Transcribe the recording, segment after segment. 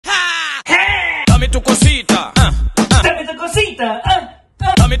Dame tu cosita, Dame tu cosita,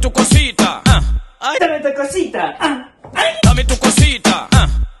 dame tu cosita, ay, dame tu cosita, ay, dame tu cosita,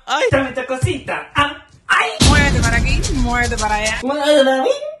 ay. dame tu cosita, ay. Muévete para aquí, muévete para allá.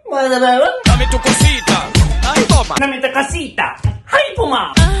 Dame tu cosita, ay, toma. Dame tu cosita, ay,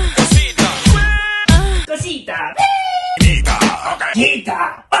 puma. Cosita, Cosita, Quita, ok,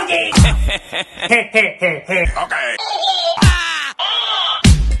 quita, oye. Jejejeje. ok.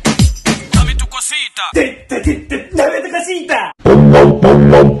 Dame tu cosita. Dame tu cosita.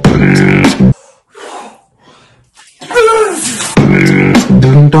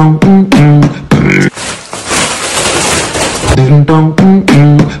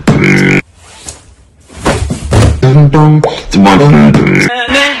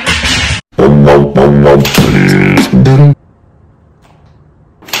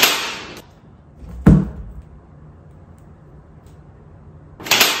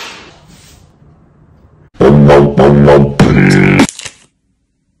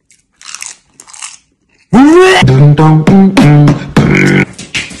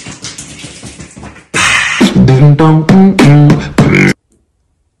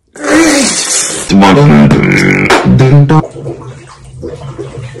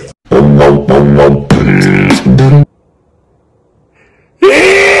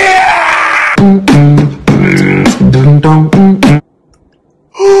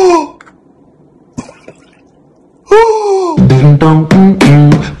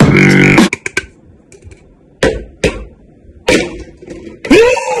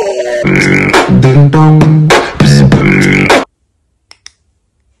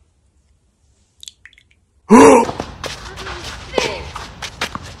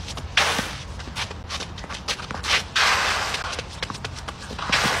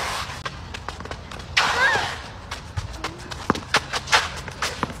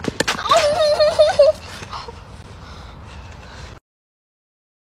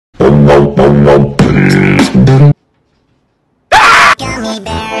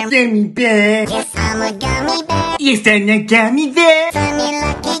 Gummy bear. Yes, I'm a gummy bear. Yes, I'm a gummy bear. Sunny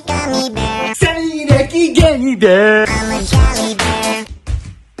lucky gummy bear. Sunny lucky gummy bear. I'm a jolly bear.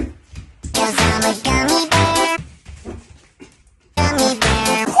 'Cause I'm a gummy bear. Gummy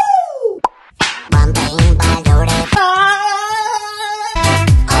bear. One thing by the way. Oh,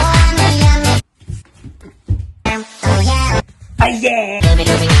 I'm a yummy. Oh yeah. Oh yeah. Dooby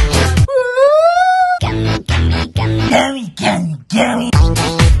dooby yummy. Gummy, gummy, gummy. Gummy, gummy, gummy. Bang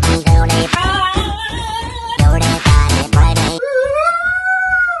bang bang doody. Doody body body.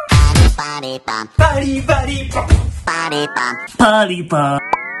 Body bop. Body, body, pop. Body bop. Body, pop.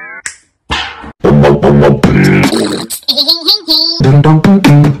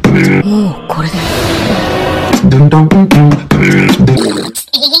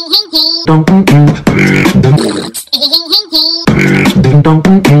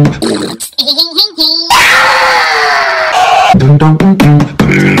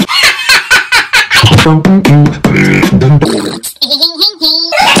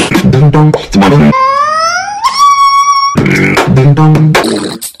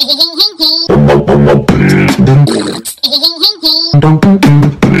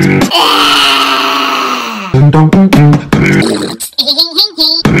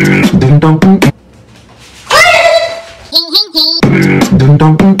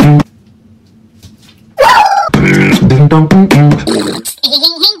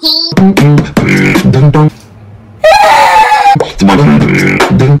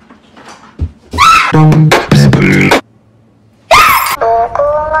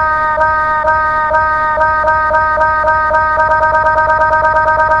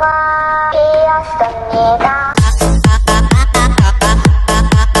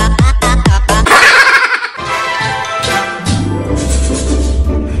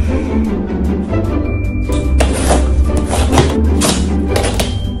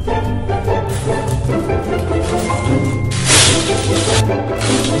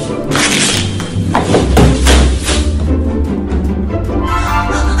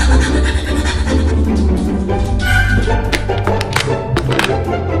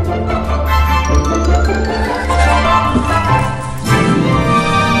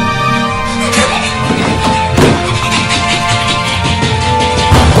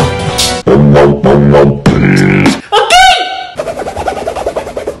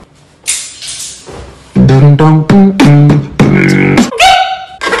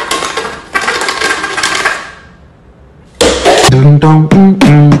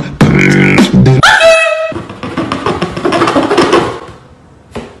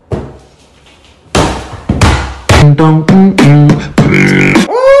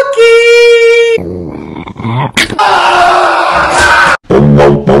 Okay.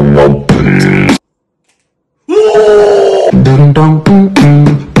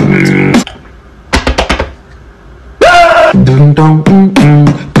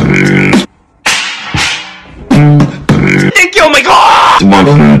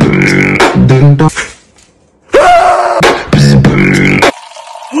 Hello?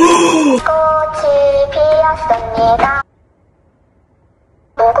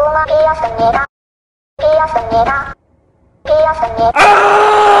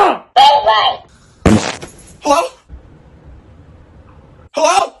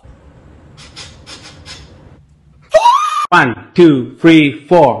 Hello? 1, 2, 3,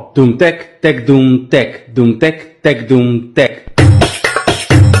 4. Doom tech, tech, doom tech, doom tech, tech, doom tech.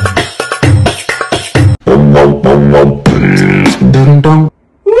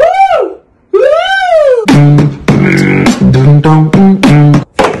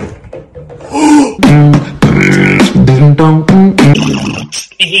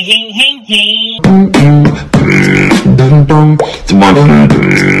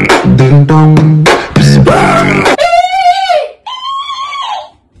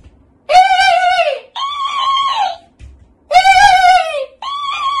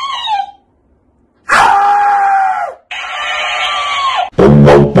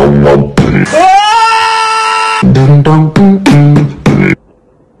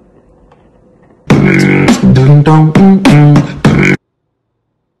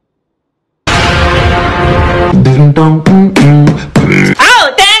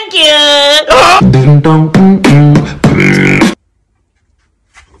 Oh, thank you.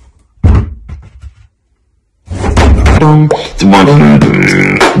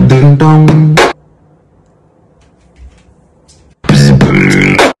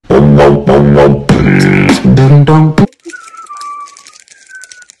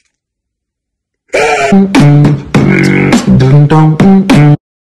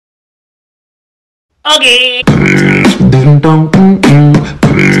 Okay.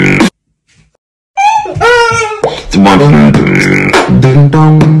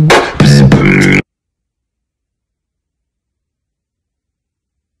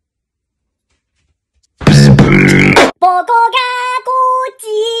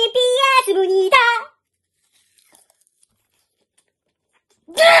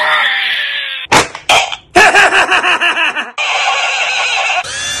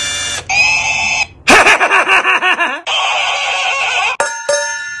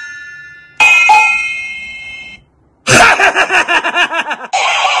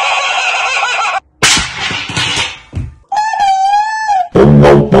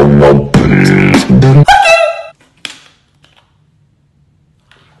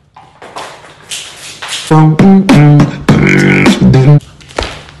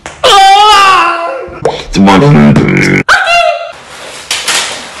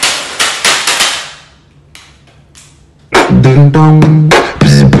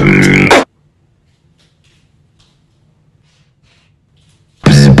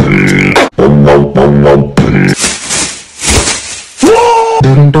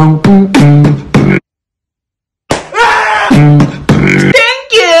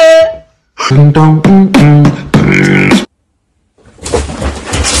 Thank you.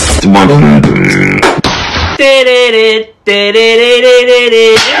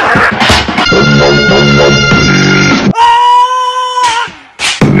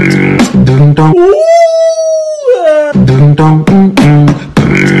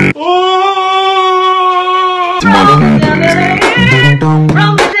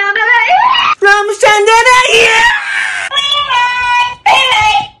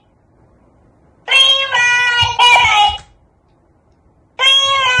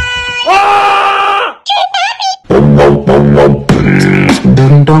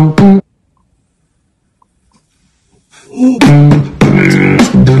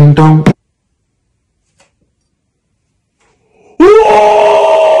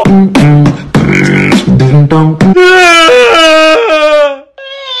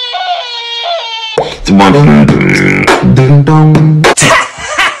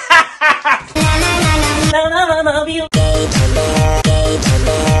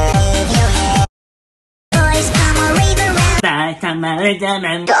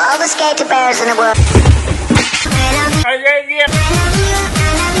 To all the skater bears in the world. I love you.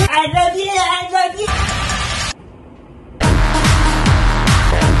 I love you. I love you.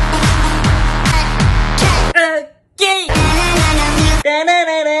 Okay.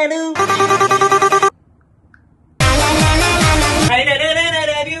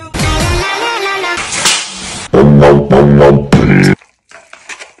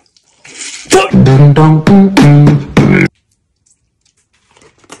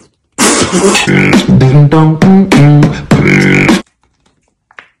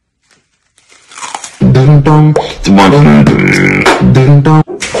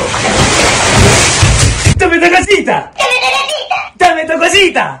 Dame tu casita. Dame tu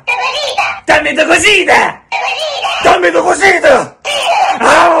cocina! ¡Dame tu cosita!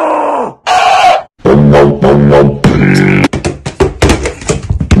 ¡Ah!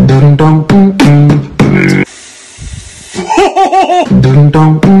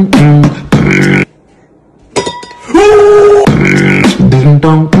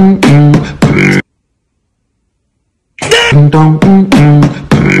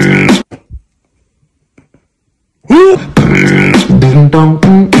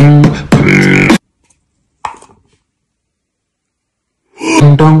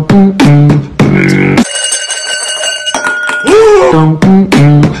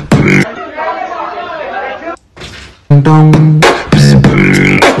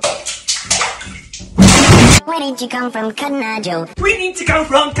 Where did you come from, Kanajo? We need to come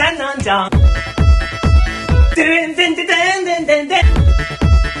from Kananja. Dun, dun, dun, dun, dun, dun,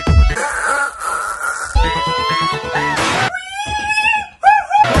 dun.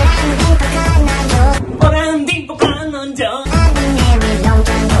 Orandin po Kananja.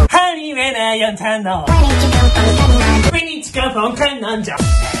 Honey, when I am Tano. We need to come from Kananja.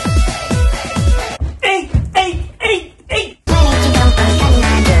 Hey, hey, hey, hey.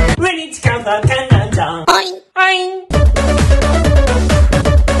 We need to come from Kananja. Oink, oink.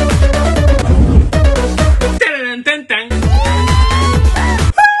 Dun, dun, dun.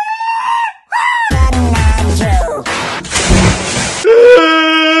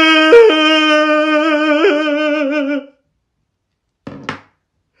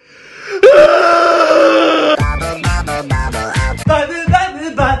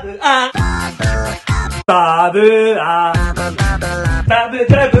 Babu ah, babu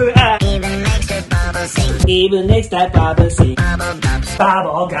babu ah. Even makes that bubble sing.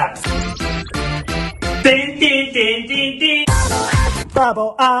 Bubble guts. Din din din din din.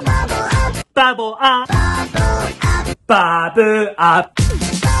 Bubble up, bubble up, bubble up,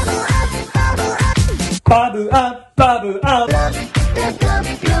 bubble up, bubble up.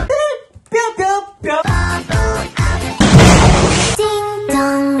 Pew pew pew. Ding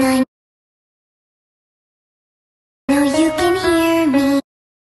dong, I know you can hear me.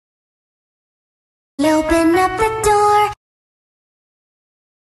 Open up the door.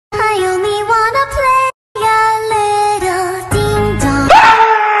 I only wanna play a little ding dong.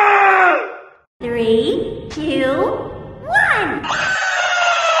 3, 2, 1.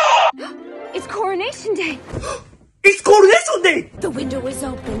 It's Coronation Day. It's Coronation Day. The window is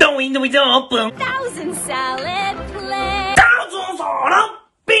open. The window is open. Thousand salad plates. Thousands on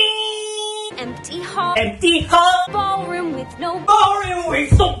bean. Empty hall. Empty hall. Ballroom with no Boring with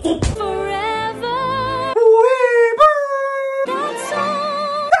so good. forever. That's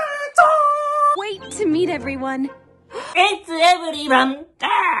all. That's all. Wait to meet everyone. It's everyone.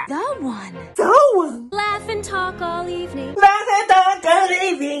 The one. The one. Laugh and talk all evening. Laugh and talk all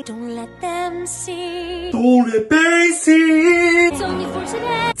evening. Don't let them see. Don't let me see. It's only for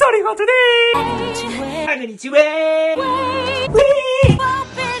today. Sorry for today. Wait. I'm gonna do it. Wait. Wait.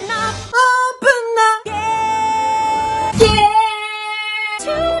 Open up. Open up. Yeah.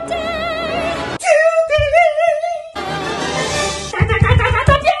 Yeah. Today.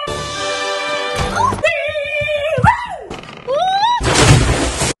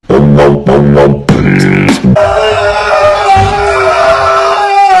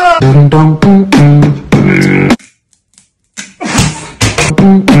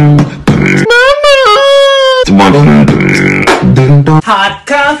 Hot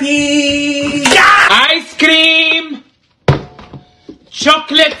coffee. Ice cream,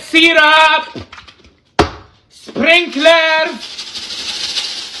 chocolate syrup, sprinklers.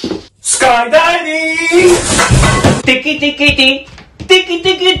 Skydiving. Tiki tiki tiki tiki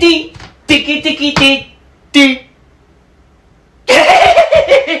tiki tiki tiki tiki tiki.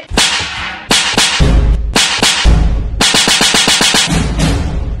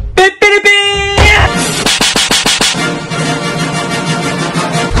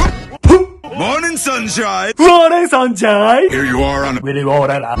 Morning sunshine. Morning sunshine. Here you are on Really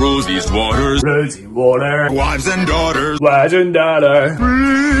water. rosiest waters. Rosy water. Wives and daughters. Wise and dollar.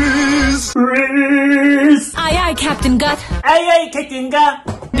 Breeze. Breeze. Aye, aye, Captain Gut. Aye aye kicking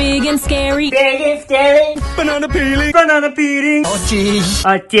up. Big and scary. Big and scary. Banana peeling. Banana peeling. Oh jeez.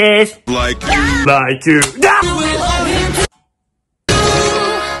 Oh jeez. Like you. Like you.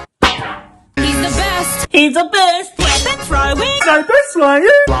 He's the best. He's the best. Weapon throwing. Cyber flying.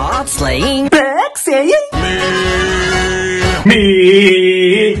 Blob slaying. Back saying.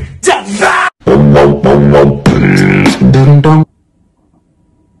 Me. Jump.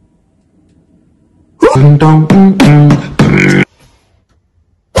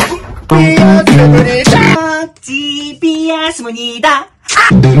 TBS 모니다.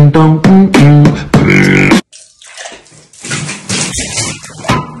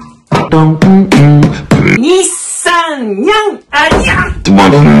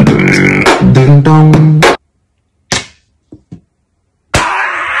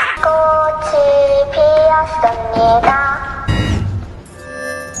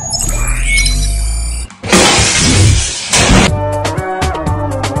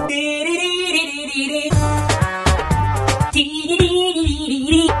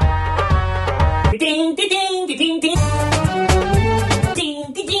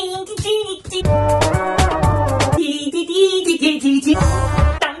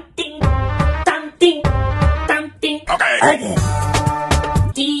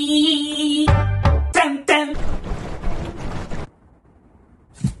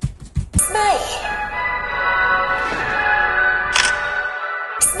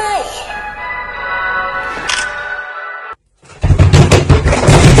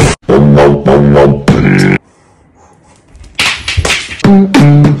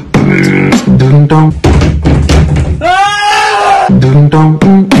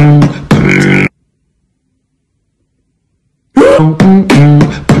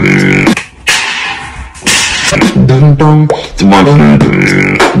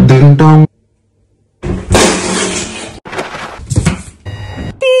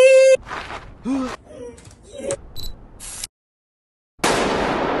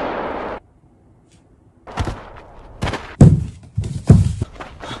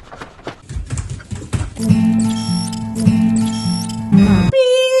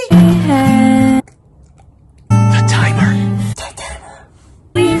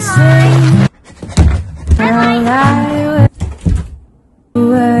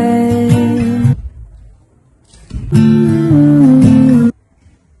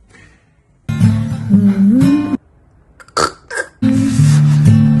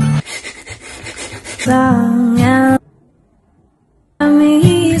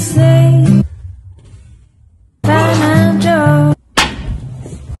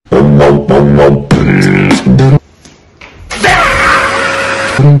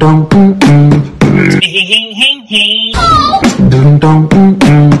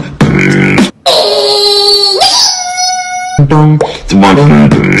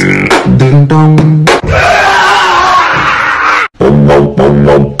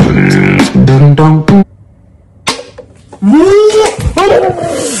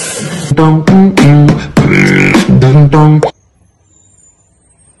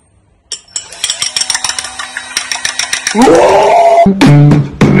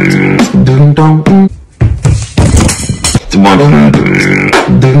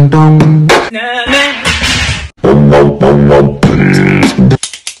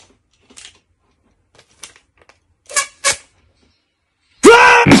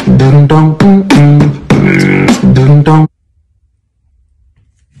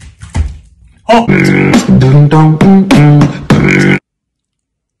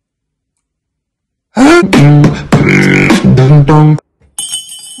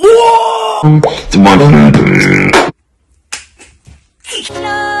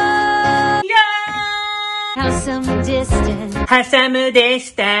 Have some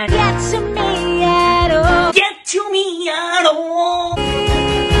distance. Get to me at all. Get to me at all.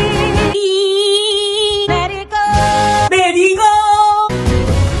 Let it go. Let it go.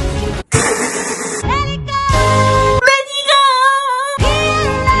 Let it go. Let it go.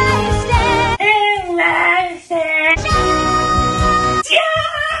 Here I stand. And I said,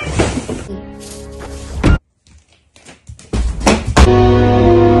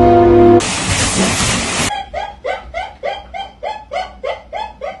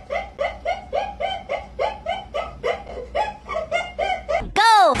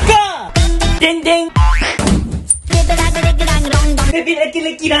 ding ding.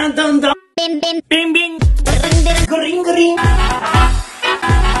 Licky dong dong dong. Bin bin Bing bing. ring ring Green green.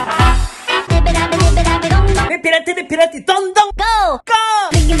 Pirati Pirati dong dong. go Go.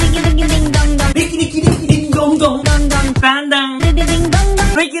 ding ding ding ding dong dong Licky ding dong dong. dong dong Bang dong. ding ding dong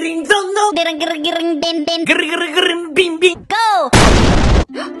dong Licky ding dong dong. ding ding bin bin Green bing bing. go.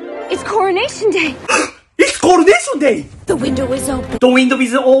 It's Coronation Day. It's Coronation Day. The window is open. The window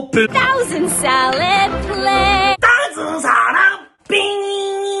is open. Thousand salad plate. 다른 사람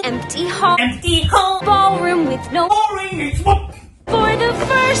빙. Empty hall. Empty hall. Ballroom with no. Orange smoke. For the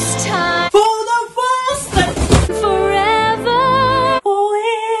first time. For the first time. Forever.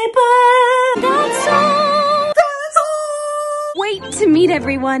 Forever. That's all. That's all. Wait to meet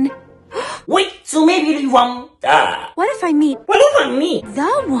everyone. Wait to meet everyone. What if I meet What about me?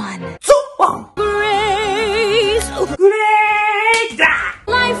 the one? 소방. Grace. Great.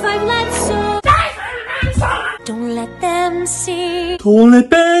 Life I've led so. Don't let them see Don't let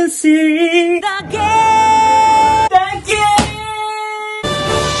them see the game. the game.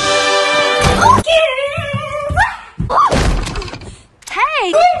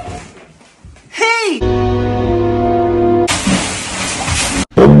 Hey! Hey.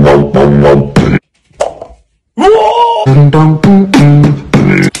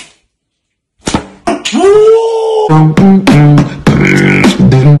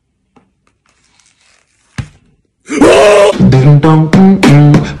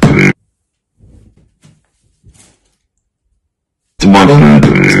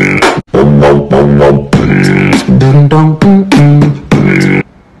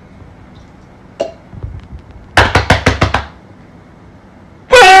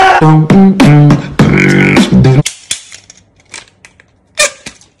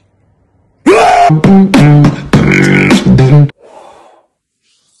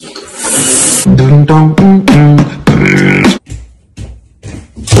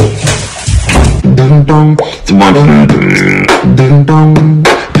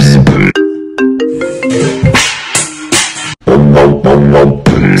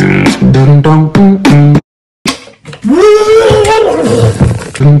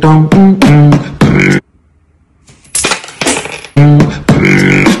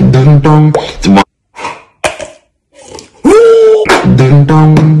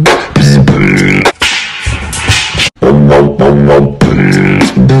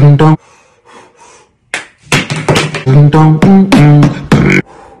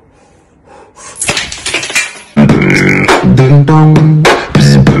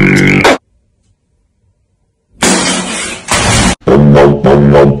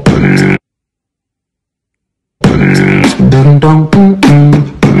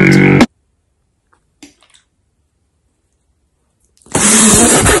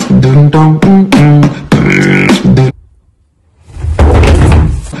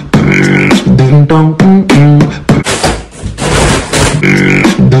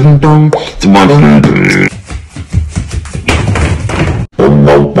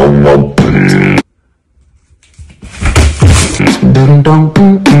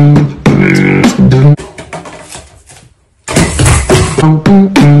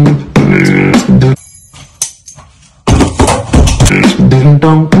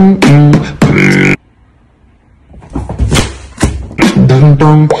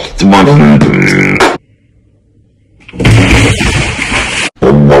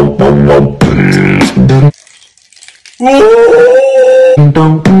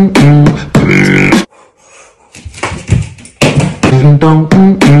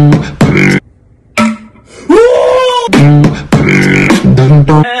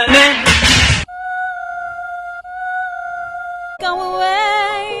 Go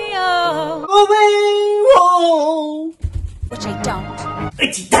away, oh. Which I don't.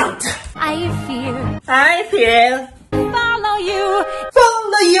 It's don't. I fear. I feel. Follow you.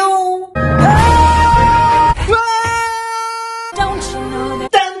 Follow you. Don't you know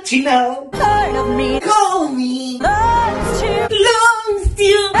that Don't you know? part of me Call me. loves to? Longs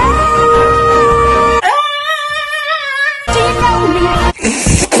you. Do you know me?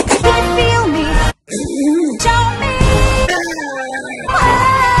 Do you feel me? Show me.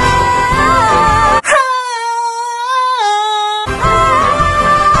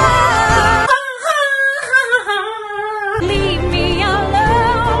 Leave me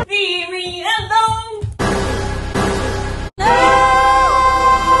alone. Leave me alone. No.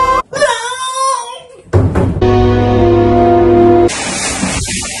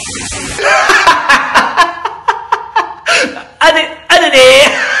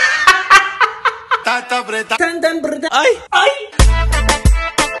 Ay! Ay!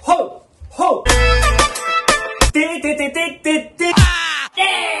 Ho! Ho! Ti ti ti ti ti ti.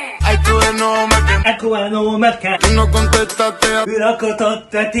 Ay, tú de no me quemas. Akuano maka. Tú no contestaste a Uroko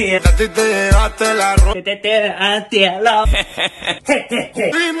te. ti te llevaste la ropa. Te atielo.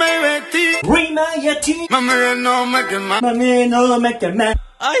 Dime Betty, Rima yati. mami no me quemas. Mami no me quema.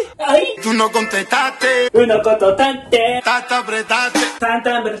 Ay, Ay! tú no contestaste. Uroko tante. Tata apretaste.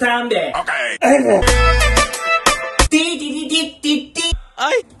 Tantan bertambe. Ok. Ti ti ti ti ti ti.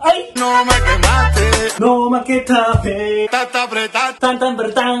 Ay, Ay! no me quemaste. No maketape. Tata apretaste. Tantan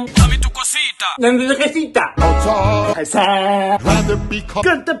bertang. Dame tu cosita. Nandito casita. Asa. Rather be caught.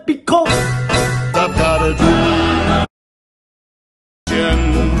 Canta pico. I've got a dream.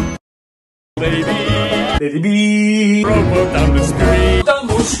 Baby, Baby. roll down the street. Down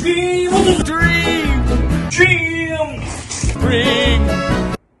the street. Dream, Dream. bring.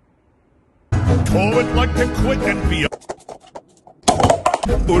 Throw it like a quick and be a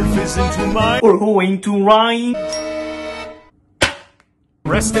wolf is into my We're going to rhyme.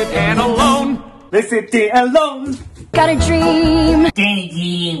 rested and alone. Let's sit there alone. Got a dream.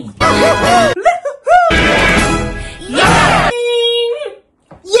 Dream. Yeah.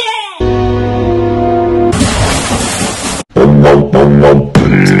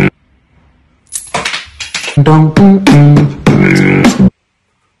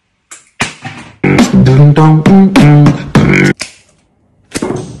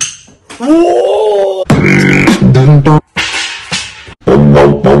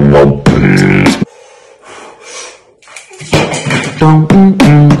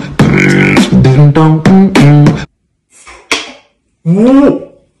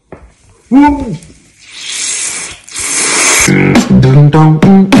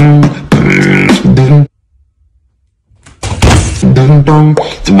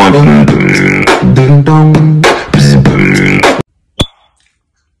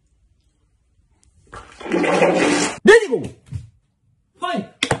 Ready go! 5,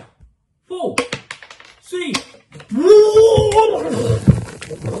 4, 3.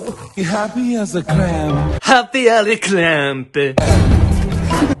 Happy as a clam. Happy as a clamp.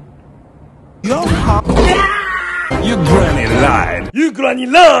 You granny lied. You granny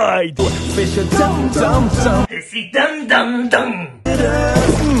lied. Fish a dum dum dum. Fishy dum dum dum.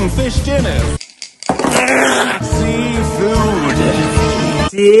 Fish dinner. Seafood.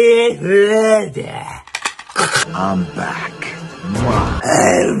 Seafood. I'm back.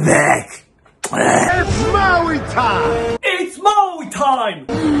 I'm back. It's Maui time. It's Maui time.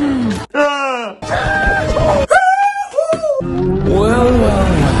 Well,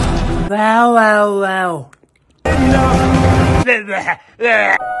 Wow, wow, wow.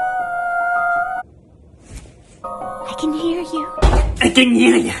 I can hear you. I can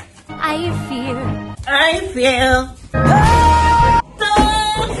hear you. I feel. I feel.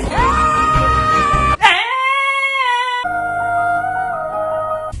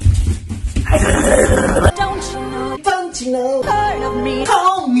 Don't you know? Don't you know? Part of me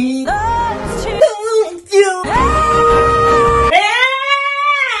Call me. loves to. Don't you?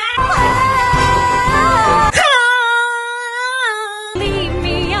 Leave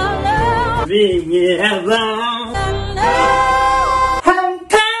me alone. Leave me alone.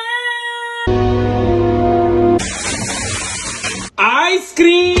 ice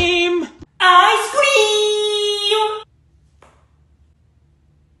cream. Ice cream.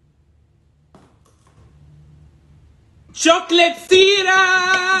 Chocolate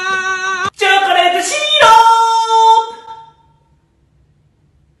syrup. Chocolate syrup.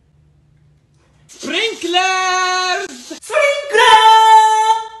 Sprinklers. Sprinkler.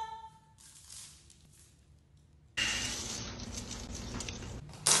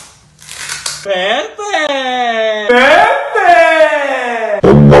 Perfect.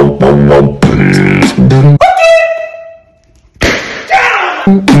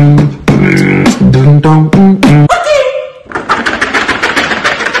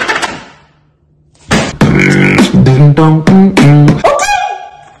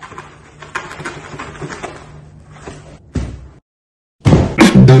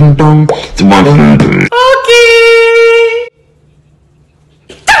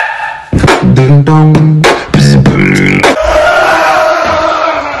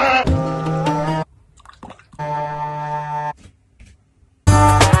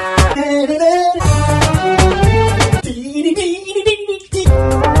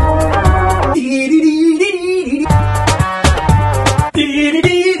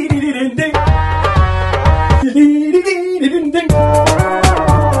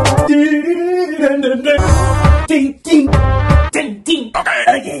 Ding ding ding ding.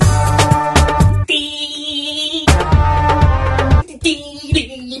 Okay.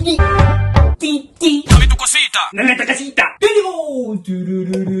 Dame tu cosita. Dame tu casita. Ready go.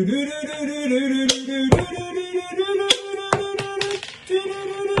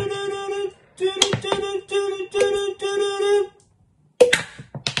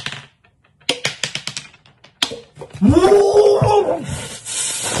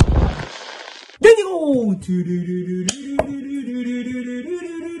 Ready go.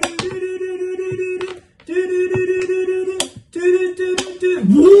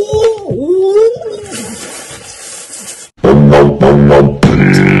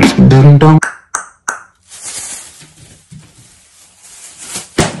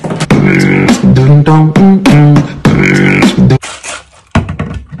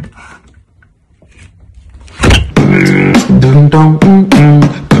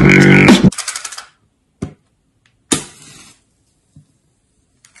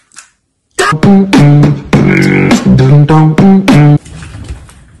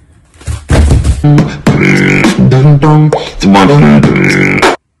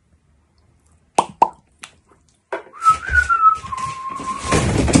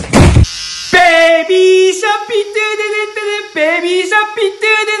 Baby shark, baby shark,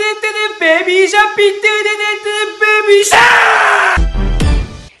 baby shark, baby shark.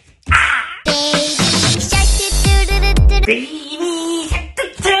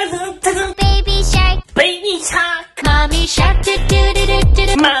 Baby shark, Baby shark, mommy shark, do do do do do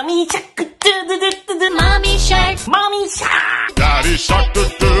do. mommy shark, Mommy shark, mommy shark, Daddy shark.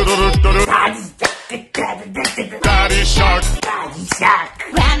 Daddy shark. daddy shark,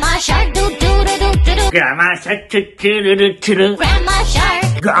 grandma shark, do do do do do do. grandma shark, Grandma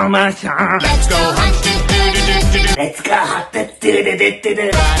shark, grandma shark. let's go hunt, do do do do do do. Let's go hunt the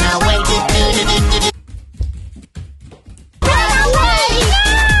Run away, do do do do do do. Run away.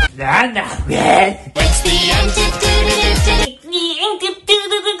 나나 왜? It's the end. It's the end.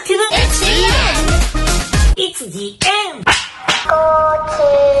 It's the end. 꽃이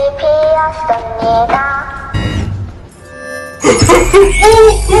피었습니다.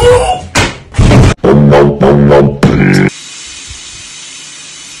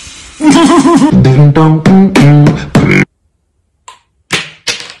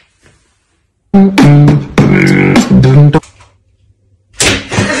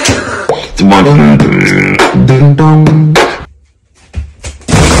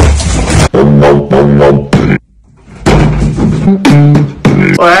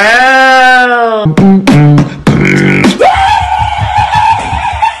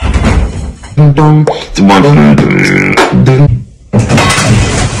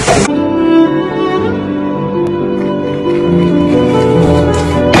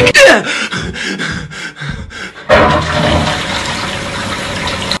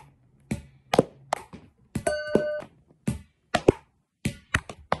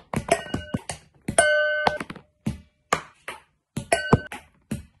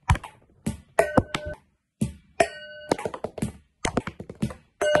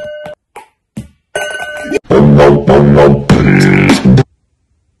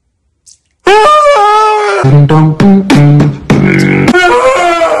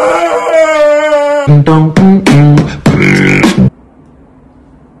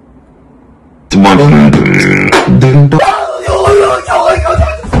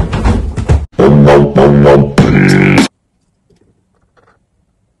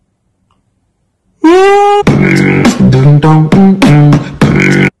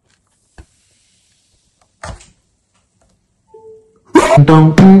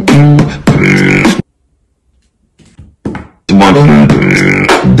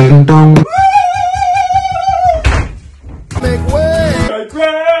 Make way!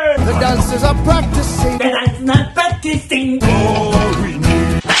 The dancers are practicing. And I'm not practicing.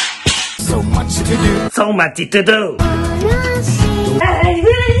 So much to do. So much to do. I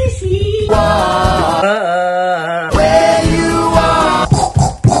really see Where you are.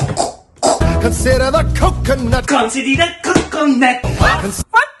 Consider the coconut. Consider the coconut.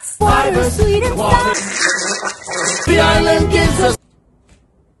 Water sweet and sour. The island gives us.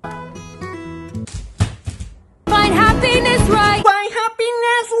 Find happiness right. Find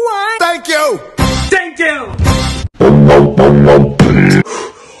happiness one. Thank you. Thank you.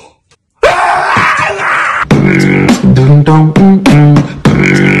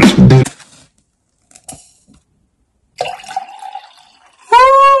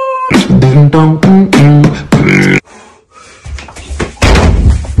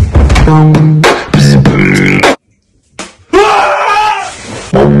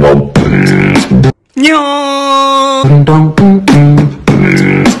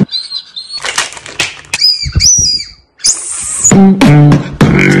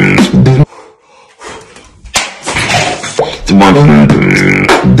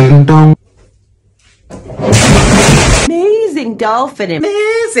 Amazing dolphin.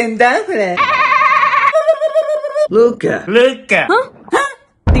 Amazing dolphin. Luca. Luca.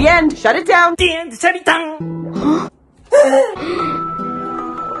 The end. Shut it down. The end. Shut it down.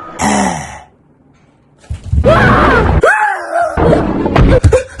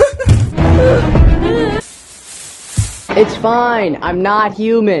 It's fine. I'm not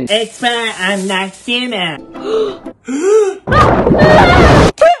human. It's fine. I'm not human.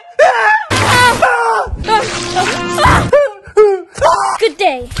 Good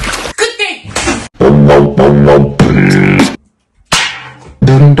day. Good day.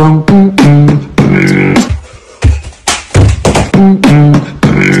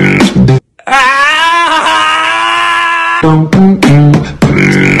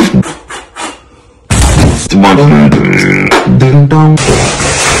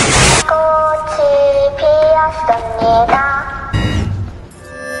 꽃이 피었습니다.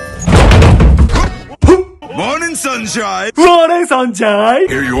 Morning sunshine. Morning sunshine.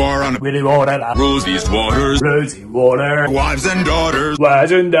 Here you are on Willy water. rosiest waters. Rosy water. Wives and daughters.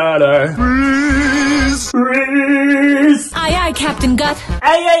 Wives and daughter. Breeze. Breeze. Aye, aye, Captain Gut.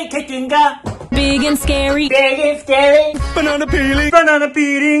 Aye, aye, Captain Gut. Big and scary. Big and scary. Banana peeling. Banana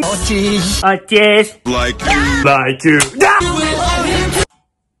peeling. Oh, jeez. A kiss. Like you. Like you.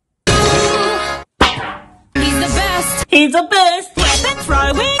 He's the best. He's the best. Weapon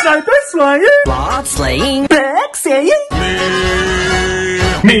throwing. Sniper flying. Blood slaying. Back saying.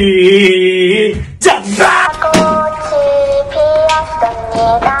 Me. Jump back. 꽃이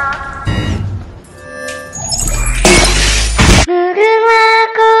피었습니다. 무궁화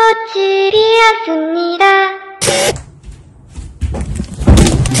꽃이 피었습니다.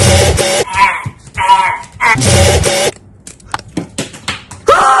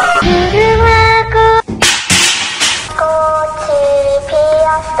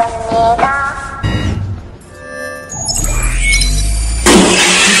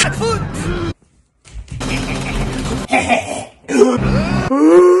 As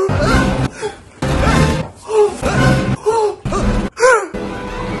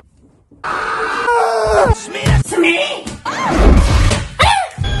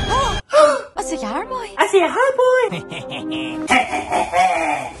a yard boy. I see a hard boy.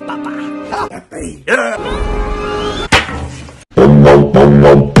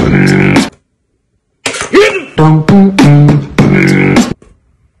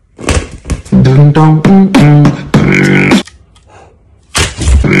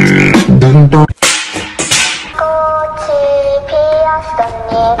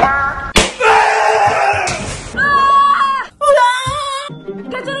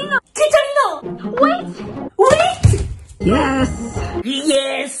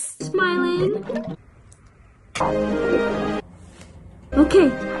 Yes. Smiling.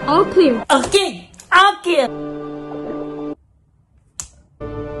 Okay, all clear. Okay. Okay.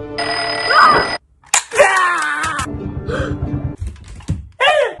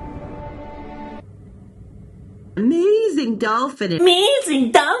 Amazing dolphin.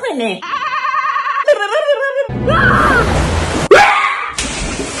 Amazing dominant. Oh.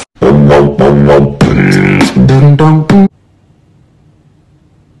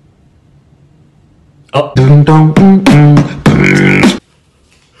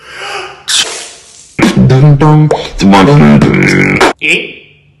 Eh?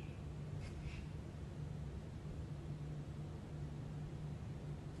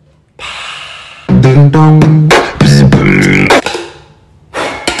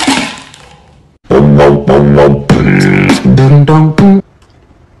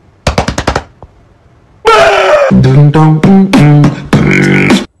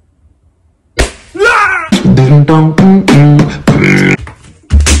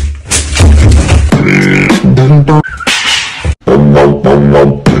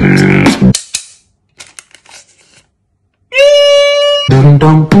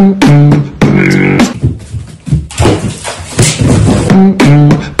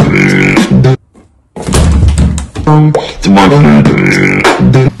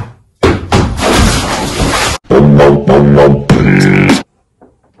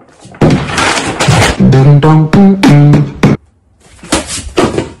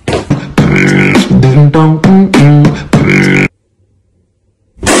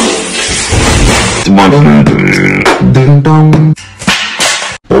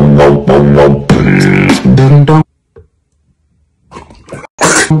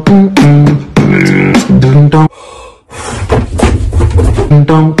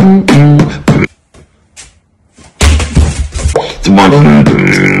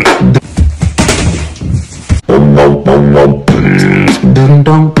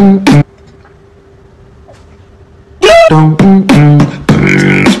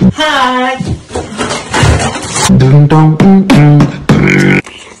 Hi.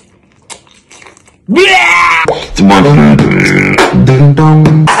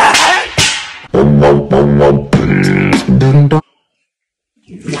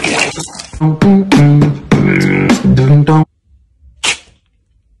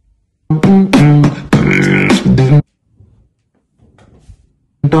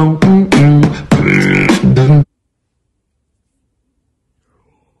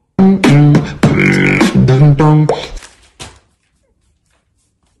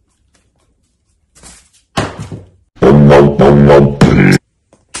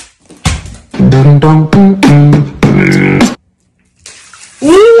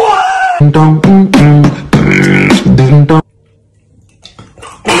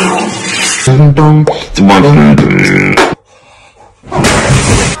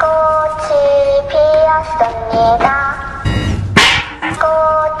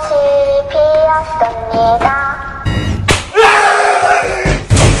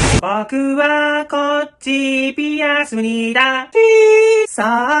僕はこっちピアスにだ。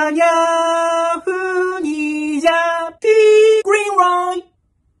さやふ你家 Green Right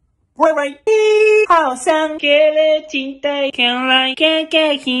Right Right 好像给了期待看来看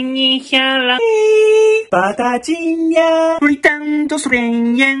看心一下了把它惊讶不当作是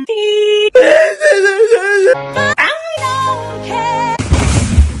人眼 I don't care.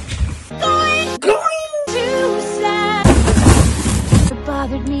 Going too sad. It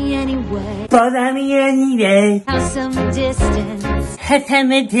bothered me anyway. Bother me anyway How some distance Have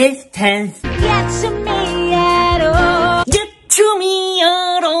time a distance get to me at all. Get to me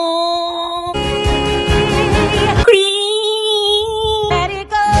at all Green Let it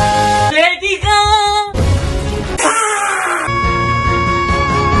go. Let it go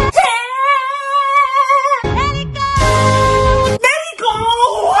Let it go. Let it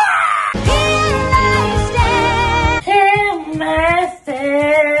go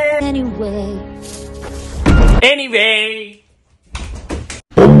anyway.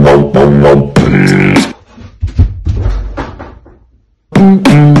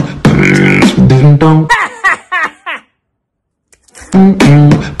 Ding dong.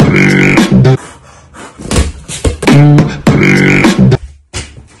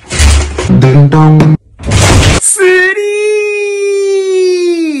 Ding dong.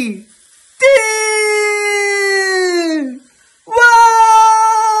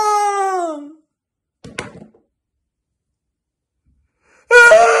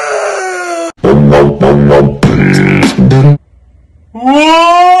 dong.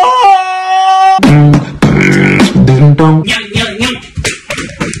 Ding dong. Ding dong.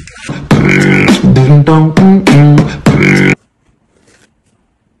 Ding dong. Ding dong.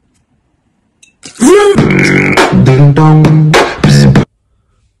 Ding dong. Ding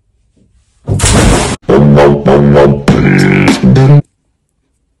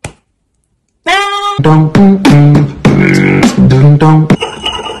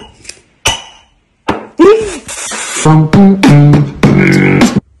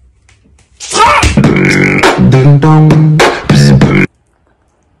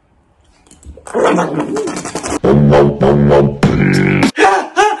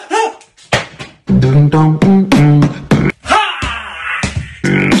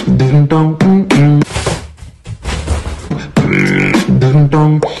dong. Ding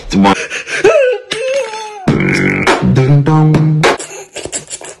dong. Ding dong.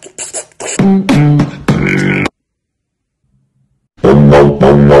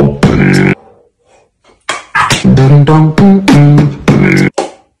 Ding dong. Ding dong.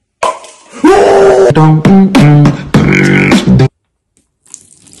 Dong.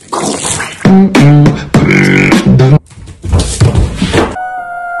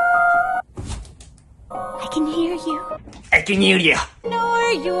 I can hear you. I can hear you.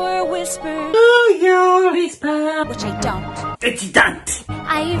 Nor your whisper, You whisper, which I don't. but you don't.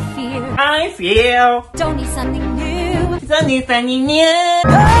 I fear. I feel Don't need something new. something new.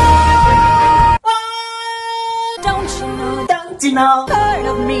 Don't you know Don't you know? part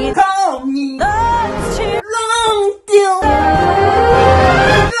of me Call me loves to long till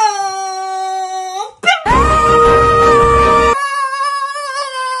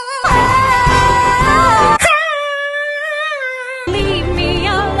leave me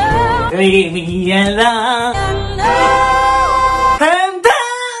alone. leave me alone. Alone. And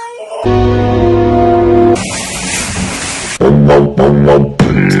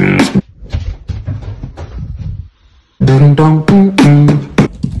Ding dong. Ding dong. Ding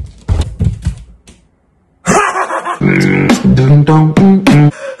dong.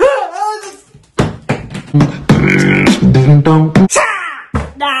 Ding dong. Ding dong.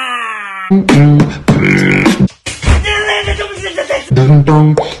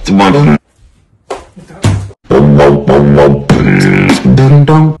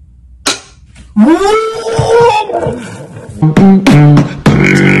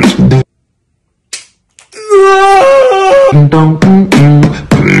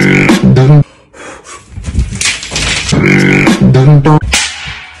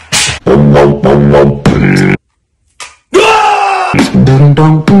 Ding dong. Ding dong.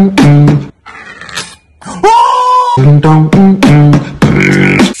 Ding dong. Ding dong.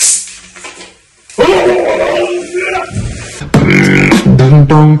 Ding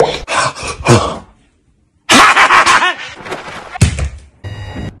dong.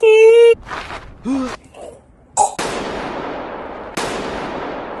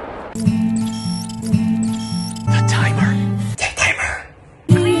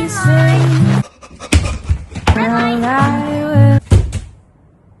 Please say and I will.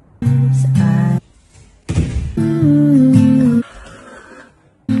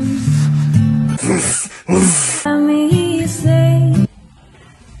 Let me say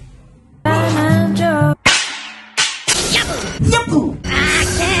I'm joke.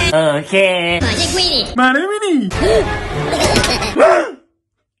 Okay. Marimini.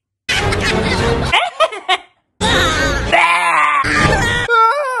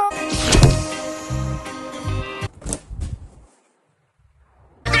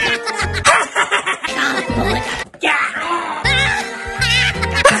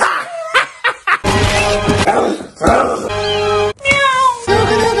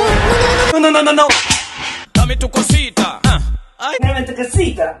 No. Dame tu cosita. Ay, Dame tu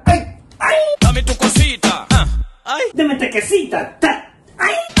casita. Ay, ay. dame tu cosita. Ay, Dame tu casita.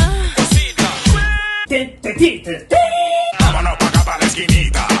 Ay. cosita. Vámonos para acá, para la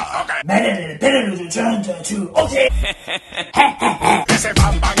esquinita. Okay. Ese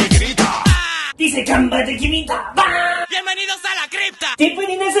bam bam y grita. Dice Camba de Quimita. ¡Va! Bienvenidos a la cripta.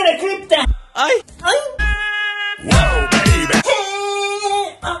 ¡Bienvenidos a la cripta! Ay, ¡Ay!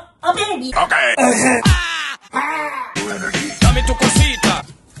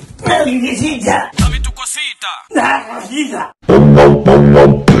 Dame tu cosita.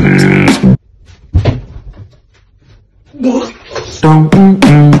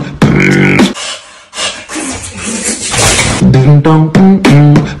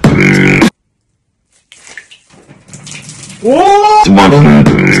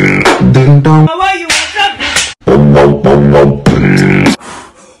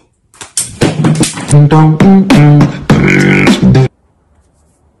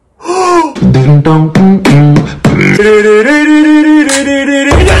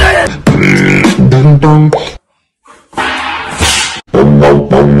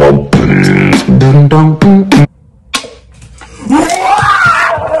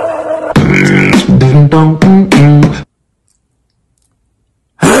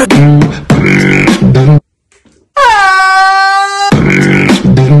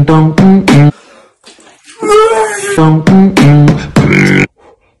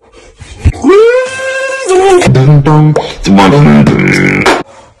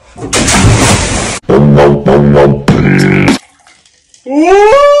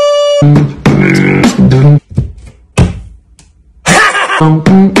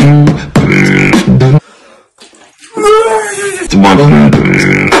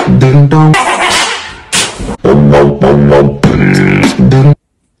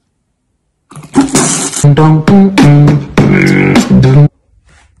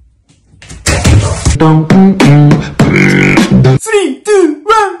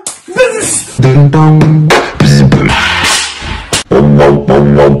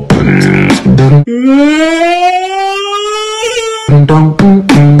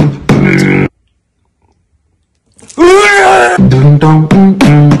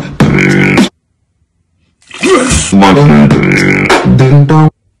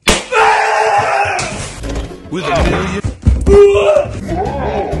 With a million.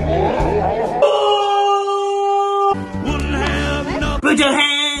 Wouldn't have nothing. Put your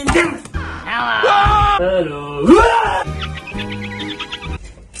hands down. Hello.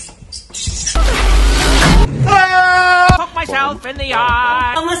 Poke myself in the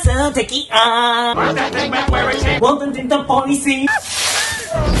eye. I'm a son, take it on. Put that thing back where it's at. Welcome to the policy.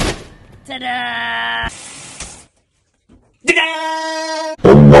 Ta-da!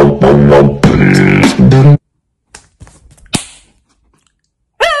 Ta-da!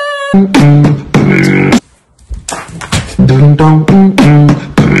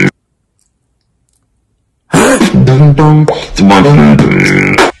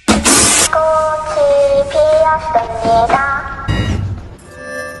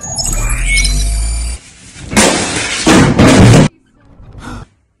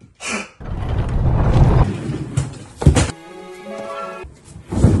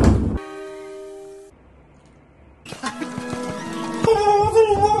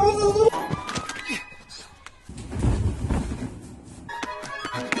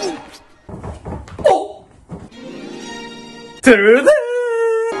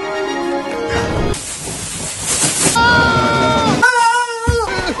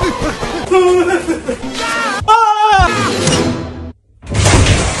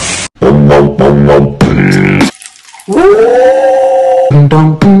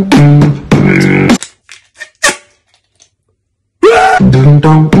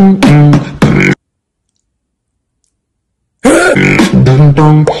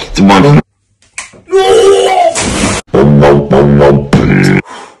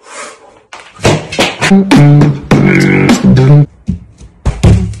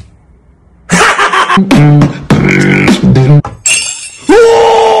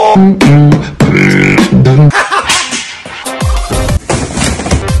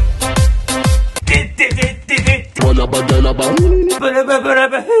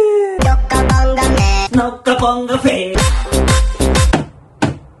 Nokabonga face.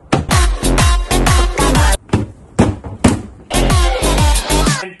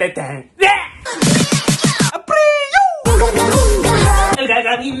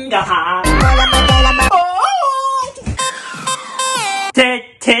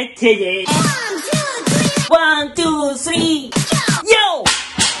 One, two, three, yo!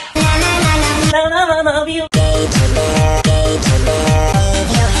 Love you.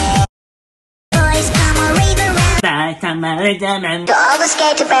 To all the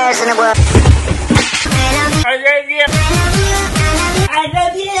skater bears in the world. I love you. I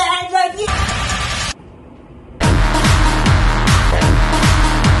love you. I love you.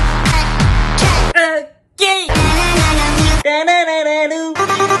 Okay. I love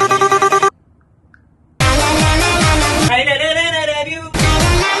you.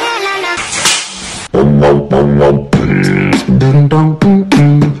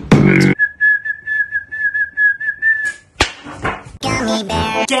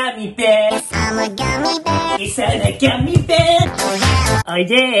 gummy bear. Yes, I'm a gummy bear. It's a gummy bear. Oh yeah. Oh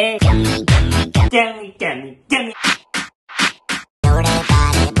yeah. Gummy, gummy, gummy. Gummy, gummy, gummy. 노래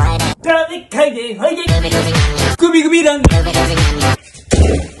party, party. Gummy, gummy, gummy. Dooby dooby yum yum. Gummy, gummy, dum. Dooby dooby yum yum.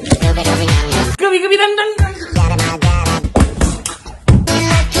 Dooby dooby yum yum. Gummy, gummy, dum, dum, dum. Gotta my gotta.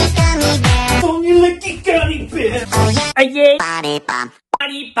 Lucky gummy bear. Oh, you lucky gummy bear. Oh yeah. Oh yeah. Party pop.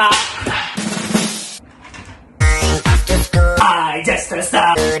 Party pop. I'm off to school. I just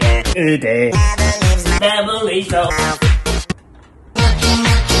stop. Ude. Never leaves my Never leave no. mouth.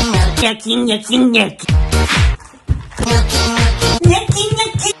 Yucky, yucky, yucky. Yucky,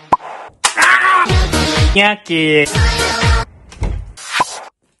 yucky. Ah! Yucky.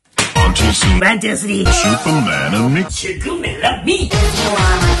 On too soon. 1, 2, 3. Superman and me. Superman love me. You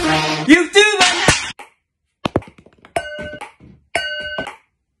are my friend. You do that.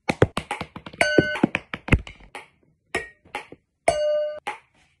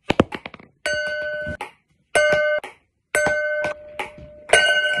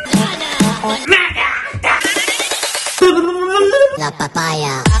 La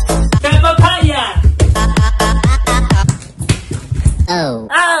papaya. The papaya. Oh.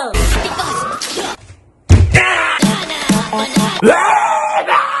 Oh.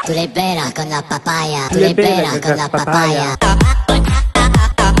 Tu le pera con la papaya. Tu le pera con la papaya.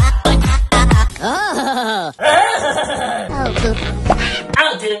 Oh. Oh, poop.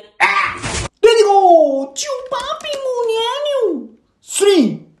 I'll do. Ready go! Chupapi munianyo.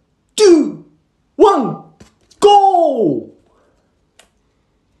 3, 2, 1, go!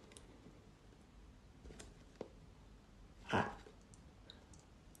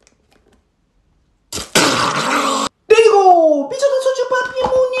 Ready go! 삐져나서 chupapi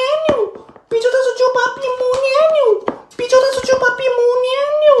munianyo. 삐져나서 chupapi munianyo. 삐져나서 chupapi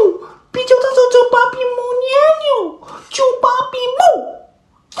munianyo. 삐져나서 chupapi munianyo. chupapi mu.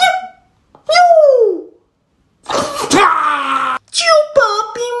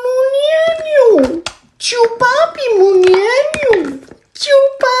 Chupapi munianyo. Chupapi munianyo.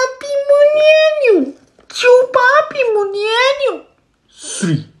 Chupapi munianyo. Chupapi munianyo.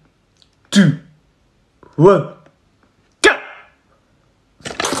 3, 2, 1, go!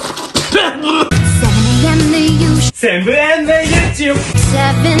 7 a.m. the usual. 7 and the YouTube.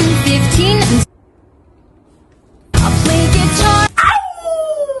 7:15. I'll play guitar.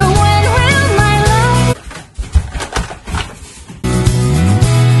 When will my love?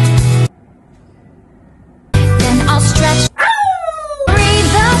 Then I'll stretch. Read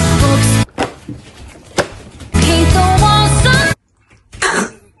the books. Paint the walls up.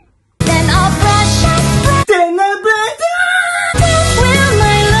 Then I'll brush up. Then I break When will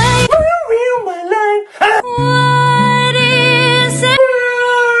my life? real my life. What is it?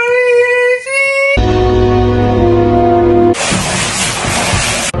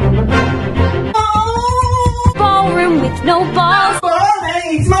 Ballroom with no balls.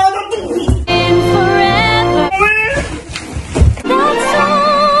 In forever. That's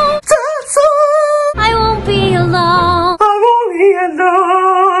all. I won't be alone.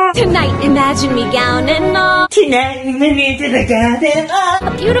 Tonight, imagine me gown and all. Tonight, in the meet of the garden.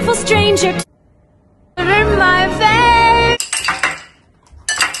 A beautiful stranger in my face.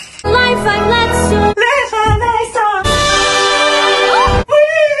 Life I'm led so. Let's have a song.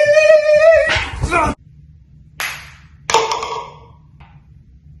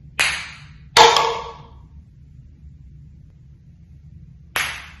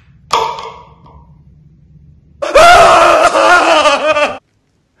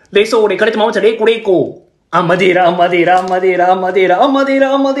 Le sole che le tmamo c'è curico. Amadera, amadera, amadera, amadera,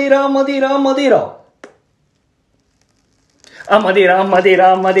 amadera, amadera, amadera, amadera. Amadera,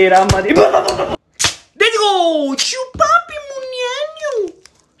 amadera, amadera, amadera. Let's go! Chupapi munianyo.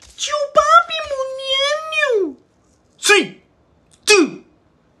 Chupapi munianyo. 3, 2,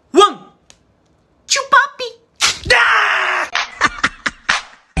 1. Chupapi. Ah!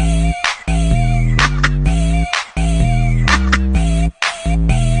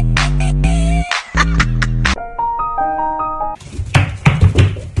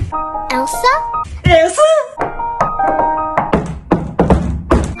 Elsa? Elsa?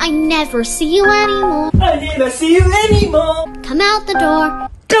 I never see you anymore. I never see you anymore. Come out the door.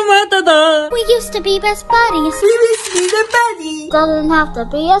 Come out the door. We used to be best buddies. We used to be the buddy. Doesn't have to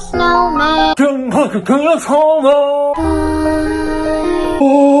be a snowman. Come on, come home. Bye.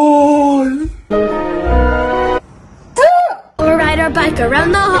 Oh. We'll ride our bike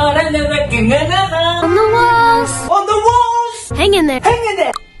around the hall. On On the walls. the walls. Hang in there. Hang in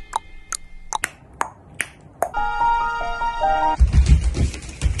there.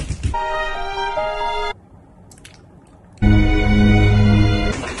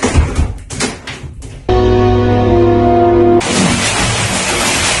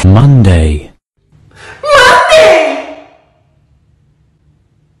 Monday, Monday,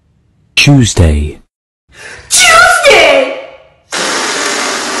 Tuesday, Tuesday,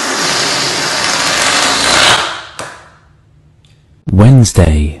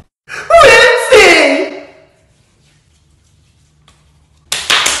 Wednesday, Wednesday,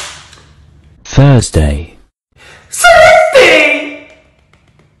 Thursday, Thursday,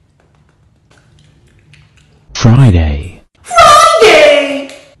 Friday, Friday,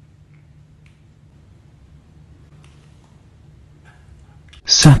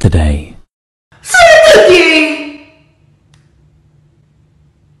 Saturday, Saturday,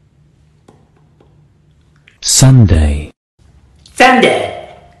 Sunday, Sunday.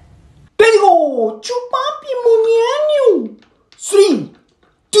 Ready go! Chupapi munianyo. 3,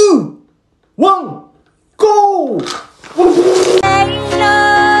 2, 1, go! Hey no,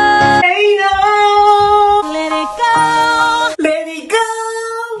 Hey no, let it go. let it go.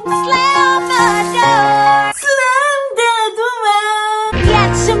 Slam the door. Slam the door.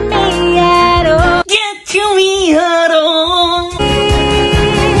 Get to me at all. Get to me alone.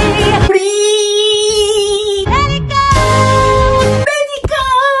 Please. Let it go. Let it go.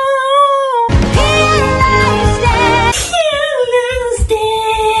 Here I stand. You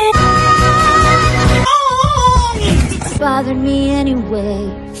stand. Oh. Bother me anyway.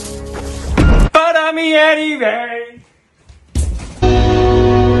 Bother me anyway.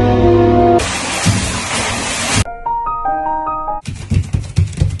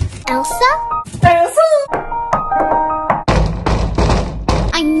 Elsa?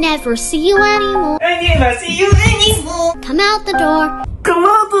 I never see you anymore. I never see you anymore. Come out the door. Come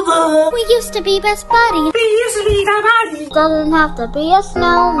out the door. We used to be best buddies. We used to be the body. Doesn't have to be a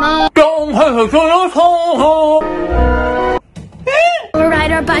snowman. Don't have a home. We'll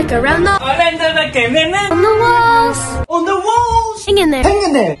ride our bike around the on the walls. On the walls. Hang in there. Hang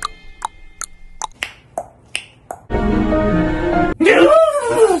in there.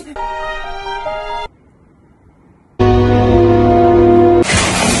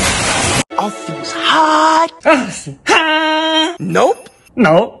 Office hot. Nope.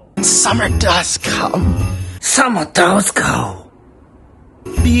 No. Summer does come. Summer does go.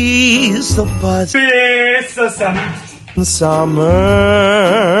 Bees the buzz. It's the summer.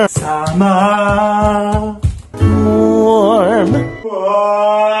 Summer. Summer. Warm.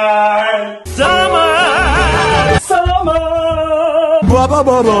 Warm. Summer. Summer. Ba ba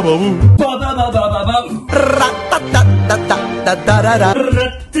ba ba ba. Ba ba ba ba ba ba. Ra ta ta ta ta ta da da da.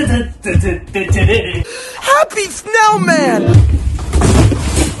 Happy Snowman.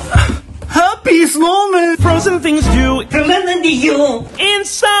 Happy snowman. Frozen things do Remember you. in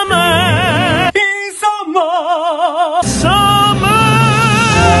summer. In summer. Summer.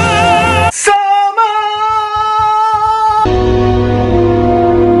 Summer.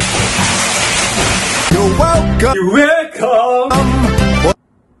 You're welcome. You're welcome.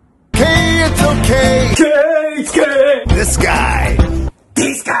 Okay, it's okay. Cake. This guy.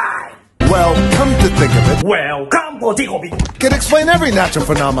 This guy. Well, come to think of it, Welcome for the hobby. can explain every natural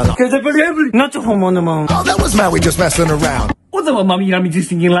phenomenon. Cause I believe not to home on the moon. Oh, that was Maui just messing around. What's up, mommy? I'm just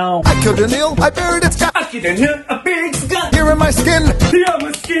thinking loud. I killed an eel. I buried its cat I didn't hear a big gun. here in my skin. Yeah, I'm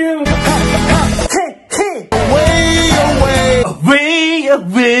a skill. Way away. Away,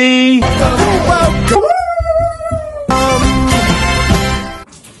 away. You're welcome.